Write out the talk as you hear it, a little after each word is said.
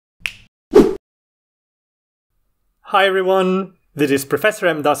Hi everyone, this is Professor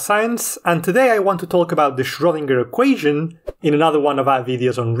M. Does Science, and today I want to talk about the Schrödinger equation in another one of our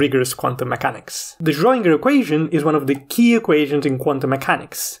videos on rigorous quantum mechanics. The Schrödinger equation is one of the key equations in quantum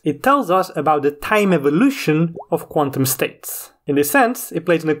mechanics. It tells us about the time evolution of quantum states. In this sense, it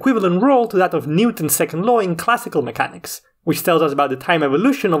plays an equivalent role to that of Newton's second law in classical mechanics, which tells us about the time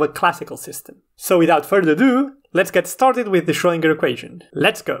evolution of a classical system. So without further ado, let's get started with the Schrödinger equation.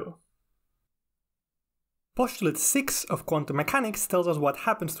 Let's go! Postulate 6 of quantum mechanics tells us what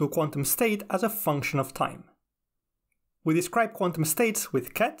happens to a quantum state as a function of time. We describe quantum states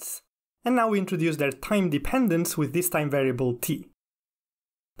with kets, and now we introduce their time dependence with this time variable t.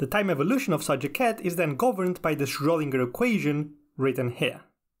 The time evolution of such a ket is then governed by the Schrödinger equation written here.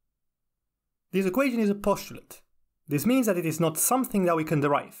 This equation is a postulate. This means that it is not something that we can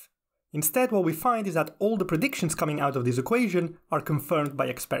derive. Instead, what we find is that all the predictions coming out of this equation are confirmed by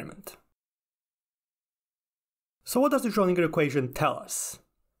experiment. So what does the Schrödinger equation tell us?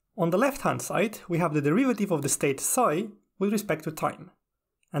 On the left-hand side, we have the derivative of the state psi with respect to time,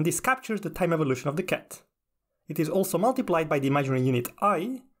 and this captures the time evolution of the ket. It is also multiplied by the imaginary unit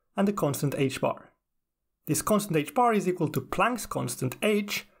I and the constant h bar. This constant h bar is equal to Planck's constant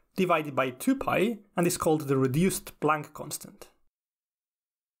h divided by 2 pi and is called the reduced Planck constant.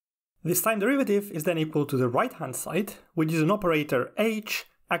 This time derivative is then equal to the right-hand side, which is an operator h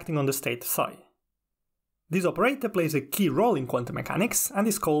acting on the state psi. This operator plays a key role in quantum mechanics and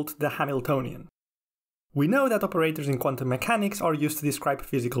is called the Hamiltonian. We know that operators in quantum mechanics are used to describe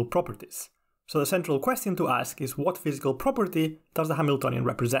physical properties, so the central question to ask is what physical property does the Hamiltonian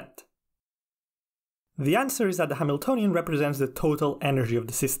represent? The answer is that the Hamiltonian represents the total energy of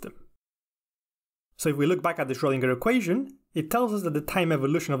the system. So if we look back at the Schrödinger equation, it tells us that the time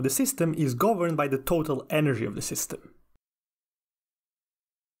evolution of the system is governed by the total energy of the system.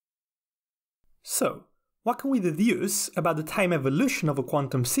 So, what can we deduce about the time evolution of a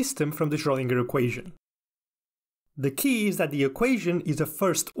quantum system from the Schrödinger equation? The key is that the equation is a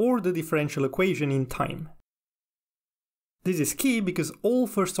first-order differential equation in time. This is key because all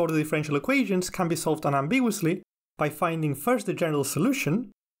first-order differential equations can be solved unambiguously by finding first the general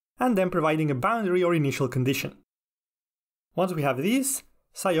solution and then providing a boundary or initial condition. Once we have this,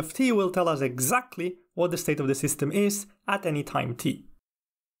 psi of t will tell us exactly what the state of the system is at any time t.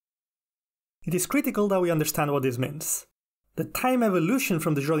 It is critical that we understand what this means. The time evolution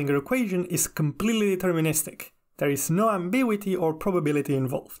from the Schrödinger equation is completely deterministic. There is no ambiguity or probability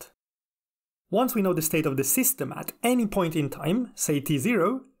involved. Once we know the state of the system at any point in time, say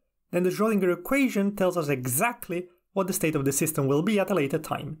t0, then the Schrödinger equation tells us exactly what the state of the system will be at a later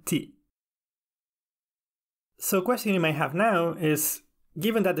time, t. So a question you may have now is,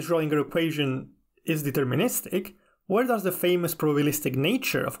 given that the Schrödinger equation is deterministic, where does the famous probabilistic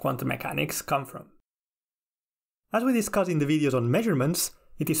nature of quantum mechanics come from? As we discussed in the videos on measurements,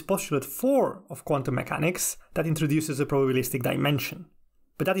 it is postulate 4 of quantum mechanics that introduces a probabilistic dimension,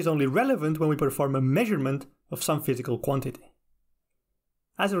 but that is only relevant when we perform a measurement of some physical quantity.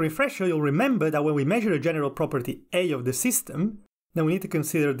 As a refresher, you'll remember that when we measure a general property A of the system, then we need to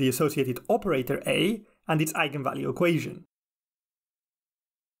consider the associated operator A and its eigenvalue equation.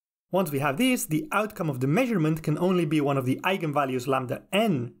 Once we have this, the outcome of the measurement can only be one of the eigenvalues lambda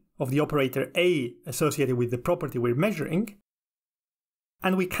n of the operator A associated with the property we're measuring,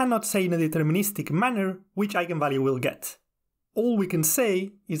 and we cannot say in a deterministic manner which eigenvalue we'll get. All we can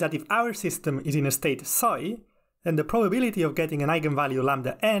say is that if our system is in a state psi, then the probability of getting an eigenvalue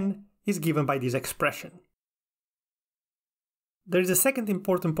lambda n is given by this expression. There is a second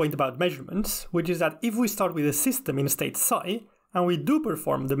important point about measurements, which is that if we start with a system in state psi, and we do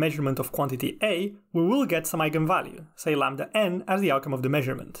perform the measurement of quantity A, we will get some eigenvalue, say lambda n, as the outcome of the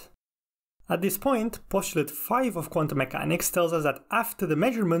measurement. At this point, postulate 5 of quantum mechanics tells us that after the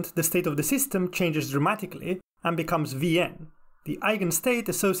measurement, the state of the system changes dramatically and becomes Vn, the eigenstate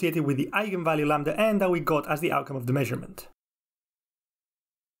associated with the eigenvalue lambda n that we got as the outcome of the measurement.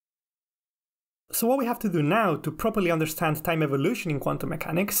 So what we have to do now to properly understand time evolution in quantum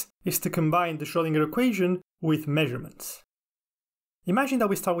mechanics is to combine the Schrödinger equation with measurements. Imagine that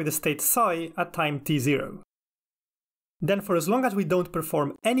we start with a state psi at time t0. Then for as long as we don't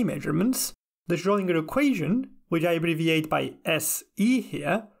perform any measurements, the Schrödinger equation, which I abbreviate by SE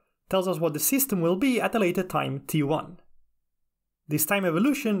here, tells us what the system will be at a later time t1. This time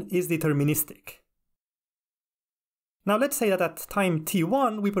evolution is deterministic. Now let's say that at time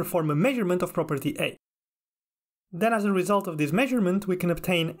t1 we perform a measurement of property A. Then as a result of this measurement we can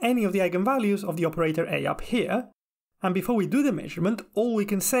obtain any of the eigenvalues of the operator A up here, and before we do the measurement, all we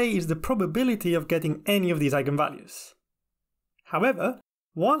can say is the probability of getting any of these eigenvalues. However,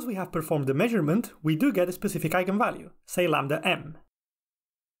 Once we have performed the measurement, we do get a specific eigenvalue, say lambda m.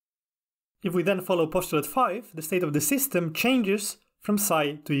 If we then follow postulate 5, the state of the system changes from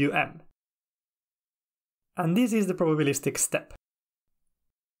psi to um. And this is the probabilistic step.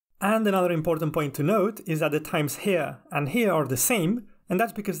 And another important point to note is that the times here and here are the same, and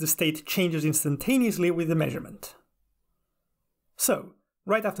that's because the state changes instantaneously with the measurement. So,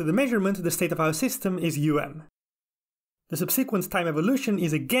 right after the measurement, the state of our system is The subsequent time evolution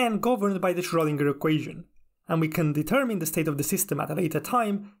is again governed by the Schrödinger equation, and we can determine the state of the system at a later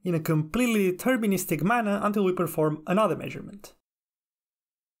time in a completely deterministic manner until we perform another measurement.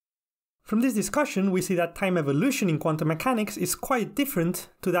 From this discussion, we see that time evolution in quantum mechanics is quite different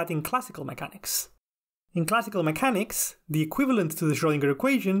to that in classical mechanics. In classical mechanics, the equivalent to the Schrödinger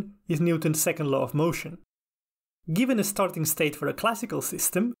equation is Newton's second law of motion. Given a starting state for a classical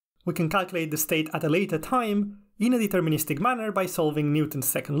system, we can calculate the state at a later time in a deterministic manner by solving Newton's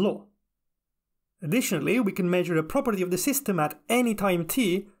second law. Additionally, we can measure a property of the system at any time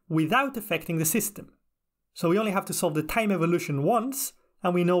t without affecting the system. So we only have to solve the time evolution once,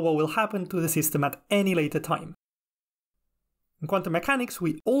 and we know what will happen to the system at any later time. In quantum mechanics,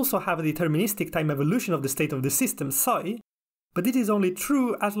 we also have a deterministic time evolution of the state of the system psi, but this is only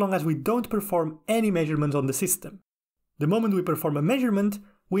true as long as we don't perform any measurements on the system. The moment we perform a measurement,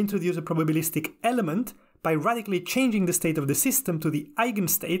 we introduce a probabilistic element by radically changing the state of the system to the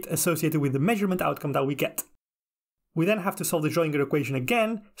eigenstate associated with the measurement outcome that we get. We then have to solve the Schrödinger equation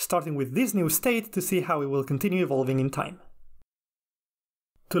again, starting with this new state to see how it will continue evolving in time.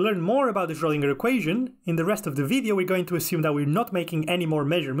 To learn more about the Schrödinger equation, in the rest of the video we're going to assume that we're not making any more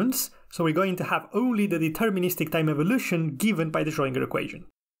measurements, so we're going to have only the deterministic time evolution given by the Schrödinger equation.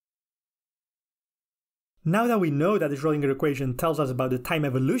 Now that we know that the Schrödinger equation tells us about the time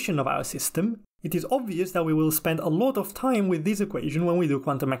evolution of our system, it is obvious that we will spend a lot of time with this equation when we do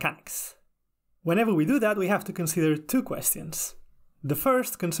quantum mechanics. Whenever we do that, we have to consider two questions. The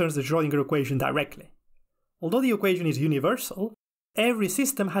first concerns the Schrödinger equation directly. Although the equation is universal, every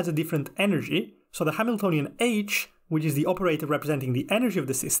system has a different energy, so the Hamiltonian H, which is the operator representing the energy of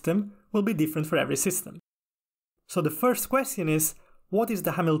the system, will be different for every system. So the first question is, what is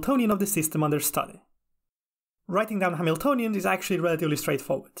the Hamiltonian of the system under study? Writing down Hamiltonians is actually relatively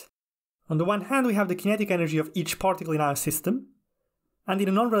straightforward. On the one hand, we have the kinetic energy of each particle in our system, and in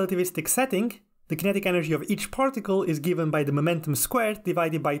a non-relativistic setting, the kinetic energy of each particle is given by the momentum squared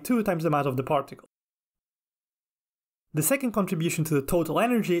divided by 2 times the mass of the particle. The second contribution to the total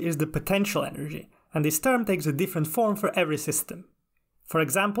energy is the potential energy, and this term takes a different form for every system. For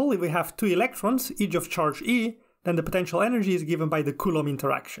example, if we have 2 electrons, each of charge E, then the potential energy is given by the Coulomb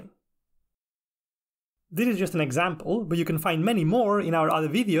interaction. This is just an example, but you can find many more in our other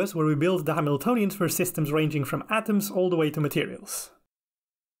videos where we build the Hamiltonians for systems ranging from atoms all the way to materials.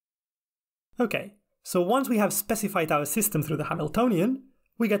 Okay, so once we have specified our system through the Hamiltonian,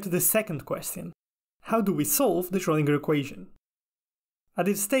 we get to the second question. How do we solve the Schrödinger equation? At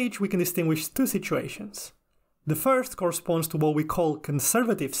this stage, we can distinguish two situations. The first corresponds to what we call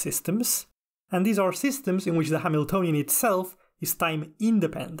conservative systems, and these are systems in which the Hamiltonian itself is time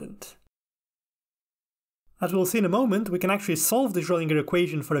independent. As we'll see in a moment, we can actually solve the Schrödinger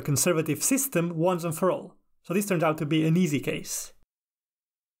equation for a conservative system once and for all, so this turns out to be an easy case.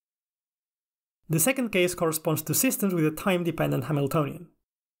 The second case corresponds to systems with a time-dependent Hamiltonian.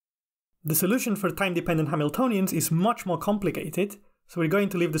 The solution for time-dependent Hamiltonians is much more complicated, so we're going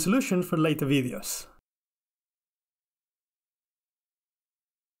to leave the solution for later videos.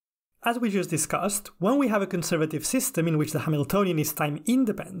 As we just discussed, when we have a conservative system in which the Hamiltonian is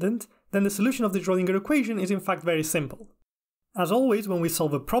time-independent, then the solution of the Schrödinger equation is in fact very simple. As always, when we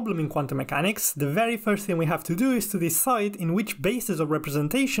solve a problem in quantum mechanics, the very first thing we have to do is to decide in which basis of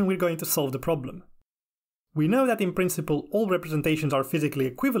representation we're going to solve the problem. We know that in principle all representations are physically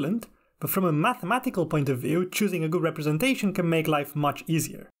equivalent, but from a mathematical point of view, choosing a good representation can make life much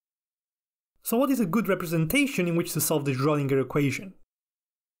easier. So what is a good representation in which to solve the Schrödinger equation?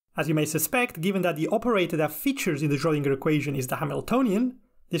 As you may suspect, given that the operator that features in the Schrödinger equation is the Hamiltonian,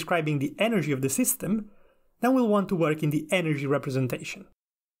 describing the energy of the system, then we'll want to work in the energy representation.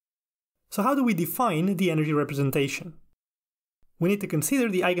 So how do we define the energy representation? We need to consider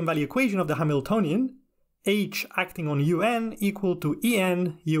the eigenvalue equation of the Hamiltonian, H acting on un equal to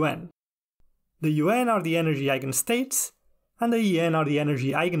En un. The un are the energy eigenstates, and the En are the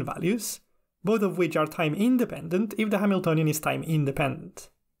energy eigenvalues, both of which are time independent if the Hamiltonian is time independent.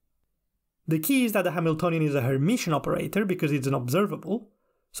 The key is that the Hamiltonian is a Hermitian operator because it's an observable,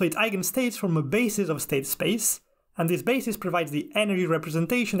 so its eigenstates form a basis of state space, and this basis provides the energy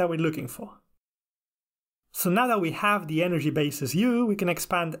representation that we're looking for. So now that we have the energy basis u, we can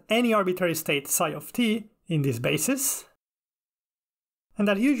expand any arbitrary state psi of t in this basis. And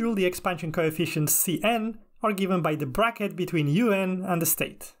as usual, the expansion coefficients Cn are given by the bracket between un and the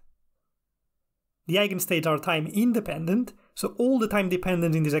state. The eigenstates are time independent, so all the time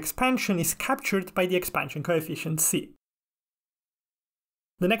dependence in this expansion is captured by the expansion coefficient C.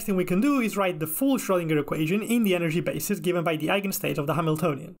 The next thing we can do is write the full Schrödinger equation in the energy basis given by the eigenstates of the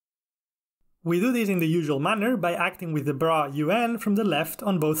Hamiltonian. We do this in the usual manner by acting with the bra un from the left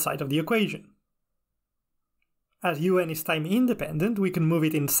on both sides of the equation. As un is time independent, we can move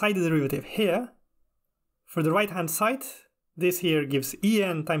it inside the derivative here. For the right hand side, this here gives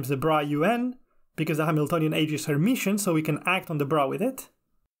en times the bra un, because the Hamiltonian H is Hermitian, so we can act on the bra with it.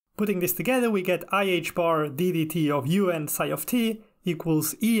 Putting this together, we get IH bar ddt of un psi of t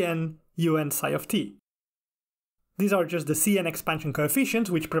equals en un psi of t. These are just the Cn expansion coefficients,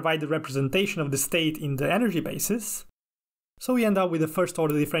 which provide the representation of the state in the energy basis. So we end up with the first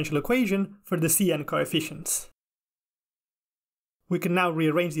order differential equation for the Cn coefficients. We can now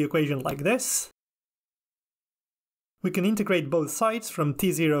rearrange the equation like this. We can integrate both sides from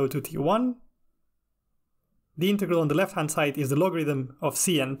t0 to t1. The integral on the left-hand side is the logarithm of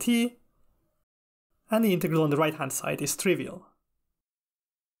Cn t, and the integral on the right-hand side is trivial.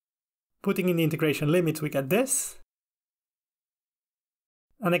 Putting in the integration limits, we get this.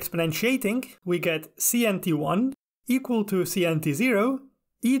 And exponentiating, we get Cnt1 equal to Cnt0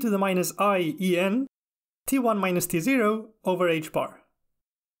 e to the minus I en t1 minus t0 over h bar.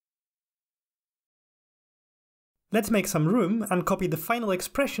 Let's make some room and copy the final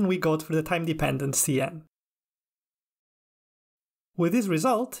expression we got for the time-dependent Cn. With this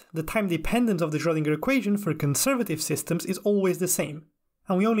result, the time dependence of the Schrödinger equation for conservative systems is always the same,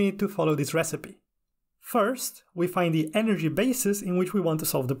 and we only need to follow this recipe. First, we find the energy basis in which we want to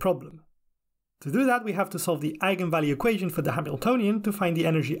solve the problem. To do that, we have to solve the eigenvalue equation for the Hamiltonian to find the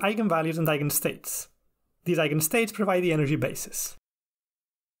energy eigenvalues and eigenstates. These eigenstates provide the energy basis.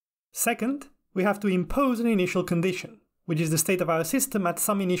 Second, we have to impose an initial condition, which is the state of our system at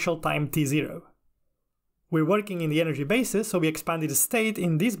some initial time t0. We're working in the energy basis, so we expanded the state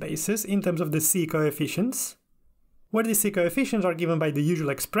in this basis in terms of the C coefficients, where the C coefficients are given by the usual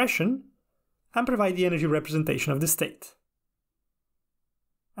expression and provide the energy representation of the state.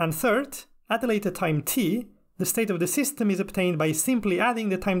 And third, at a later time t, the state of the system is obtained by simply adding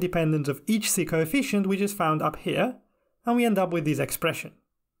the time dependence of each C coefficient, which is found up here, and we end up with this expression.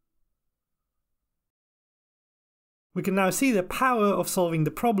 We can now see the power of solving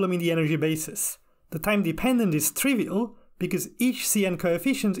the problem in the energy basis. The time dependent is trivial because each Cn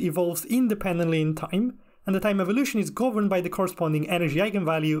coefficient evolves independently in time, and the time evolution is governed by the corresponding energy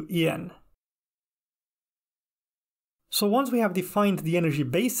eigenvalue En. So once we have defined the energy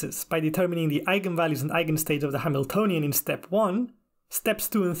basis by determining the eigenvalues and eigenstates of the Hamiltonian in step 1, steps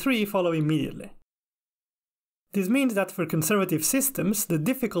 2 and 3 follow immediately. This means that for conservative systems, the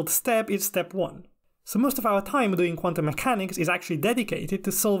difficult step is step 1. So most of our time doing quantum mechanics is actually dedicated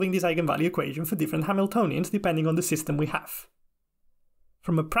to solving this eigenvalue equation for different Hamiltonians depending on the system we have.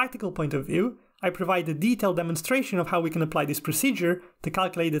 From a practical point of view, I provide a detailed demonstration of how we can apply this procedure to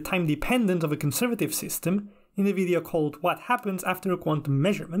calculate the time dependence of a conservative system in the video called What Happens After a Quantum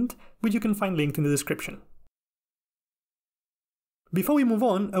Measurement, which you can find linked in the description. Before we move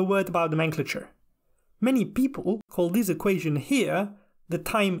on, a word about nomenclature. Many people call this equation here the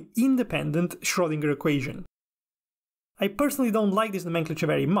time-independent Schrödinger equation. I personally don't like this nomenclature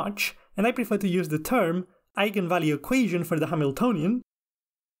very much, and I prefer to use the term eigenvalue equation for the Hamiltonian,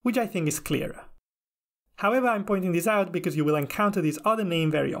 which I think is clearer. However, I'm pointing this out because you will encounter this other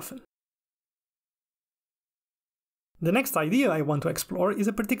name very often. The next idea I want to explore is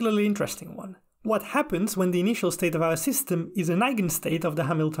a particularly interesting one. What happens when the initial state of our system is an eigenstate of the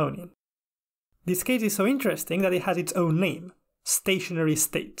Hamiltonian? This case is so interesting that it has its own name. Stationary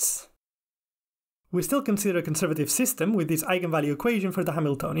states. We still consider a conservative system with this eigenvalue equation for the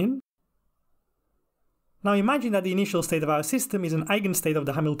Hamiltonian. Now imagine that the initial state of our system is an eigenstate of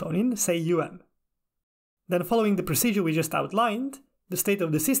the Hamiltonian, say um. Then following the procedure we just outlined, the state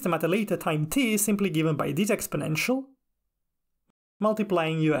of the system at a later time t is simply given by this exponential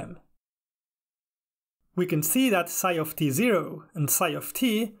multiplying um. We can see that psi of t0 and psi of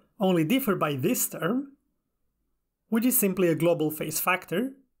t only differ by this term, which is simply a global phase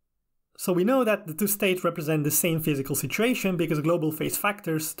factor. So we know that the two states represent the same physical situation because global phase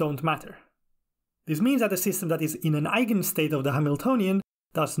factors don't matter. This means that a system that is in an eigenstate of the Hamiltonian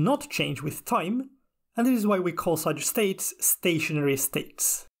does not change with time, and this is why we call such states stationary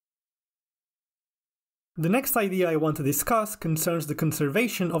states. The next idea I want to discuss concerns the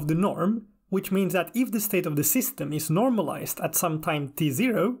conservation of the norm, which means that if the state of the system is normalized at some time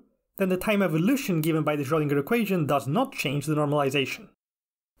t0, then the time evolution given by the Schrödinger equation does not change the normalization.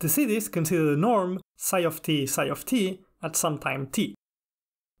 To see this, consider the norm psi of t at some time t.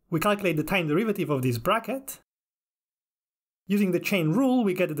 We calculate the time derivative of this bracket. Using the chain rule,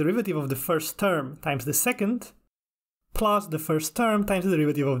 we get the derivative of the first term times the second, plus the first term times the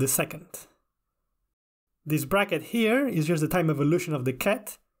derivative of the second. This bracket here is just the time evolution of the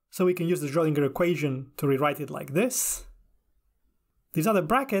ket, so we can use the Schrödinger equation to rewrite it like this. This other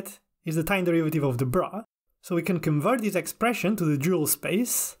bracket is the time derivative of the bra, so we can convert this expression to the dual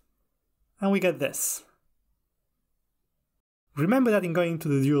space, and we get this. Remember that in going to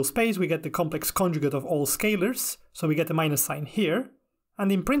the dual space we get the complex conjugate of all scalars, so we get a minus sign here,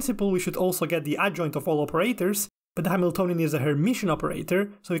 and in principle we should also get the adjoint of all operators, but the Hamiltonian is a Hermitian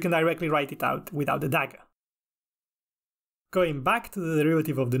operator, so we can directly write it out without the dagger. Going back to the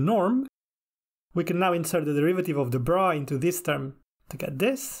derivative of the norm, we can now insert the derivative of the bra into this term to get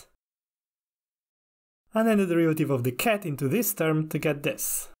this, and then the derivative of the ket into this term to get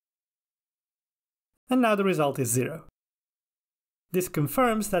this. And now the result is 0. This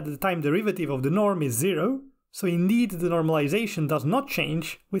confirms that the time derivative of the norm is 0, so indeed the normalization does not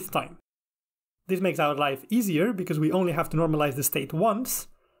change with time. This makes our life easier because we only have to normalize the state once,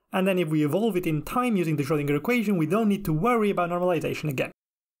 and then if we evolve it in time using the Schrödinger equation, we don't need to worry about normalization again.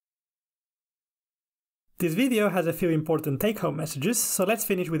 This video has a few important take-home messages, so let's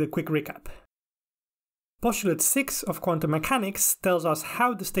finish with a quick recap. Postulate 6 of quantum mechanics tells us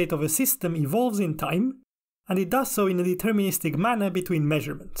how the state of a system evolves in time, and it does so in a deterministic manner between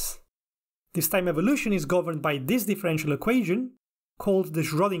measurements. This time evolution is governed by this differential equation, called the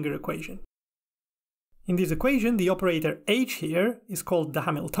Schrödinger equation. In this equation, the operator h here is called the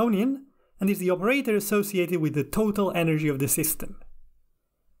Hamiltonian, and is the operator associated with the total energy of the system.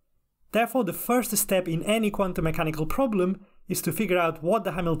 Therefore, the first step in any quantum mechanical problem is to figure out what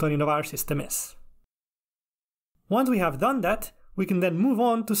the Hamiltonian of our system is. Once we have done that, we can then move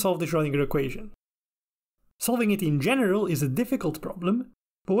on to solve the Schrödinger equation. Solving it in general is a difficult problem,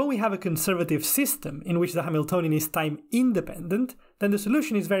 but when we have a conservative system in which the Hamiltonian is time independent, then the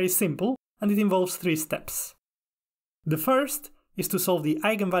solution is very simple, and it involves 3 steps. The first is to solve the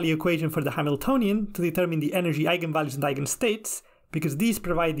eigenvalue equation for the Hamiltonian to determine the energy eigenvalues and eigenstates, because these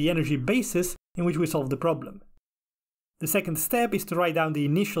provide the energy basis in which we solve the problem. The second step is to write down the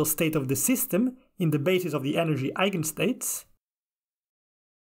initial state of the system in the basis of the energy eigenstates.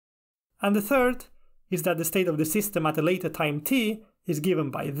 And the third is that the state of the system at a later time t is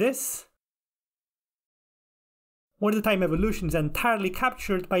given by this, where the time evolution is entirely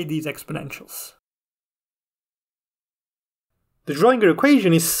captured by these exponentials. The Schrödinger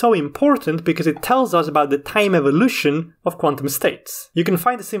equation is so important because it tells us about the time evolution of quantum states. You can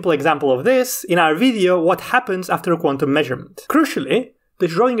find a simple example of this in our video What Happens After a Quantum Measurement. Crucially, the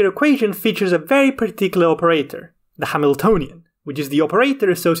Schrödinger equation features a very particular operator, the Hamiltonian, which is the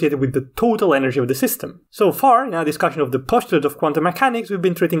operator associated with the total energy of the system. So far, in our discussion of the postulate of quantum mechanics, we've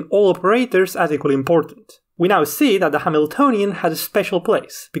been treating all operators as equally important. We now see that the Hamiltonian has a special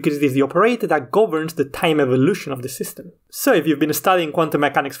place, because it is the operator that governs the time evolution of the system. So if you've been studying quantum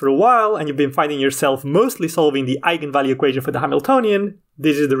mechanics for a while, and you've been finding yourself mostly solving the eigenvalue equation for the Hamiltonian,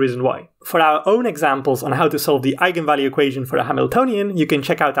 this is the reason why. For our own examples on how to solve the eigenvalue equation for the Hamiltonian, you can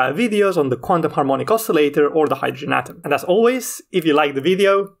check out our videos on the quantum harmonic oscillator or the hydrogen atom. And as always, if you like the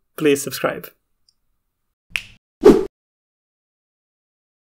video, please subscribe.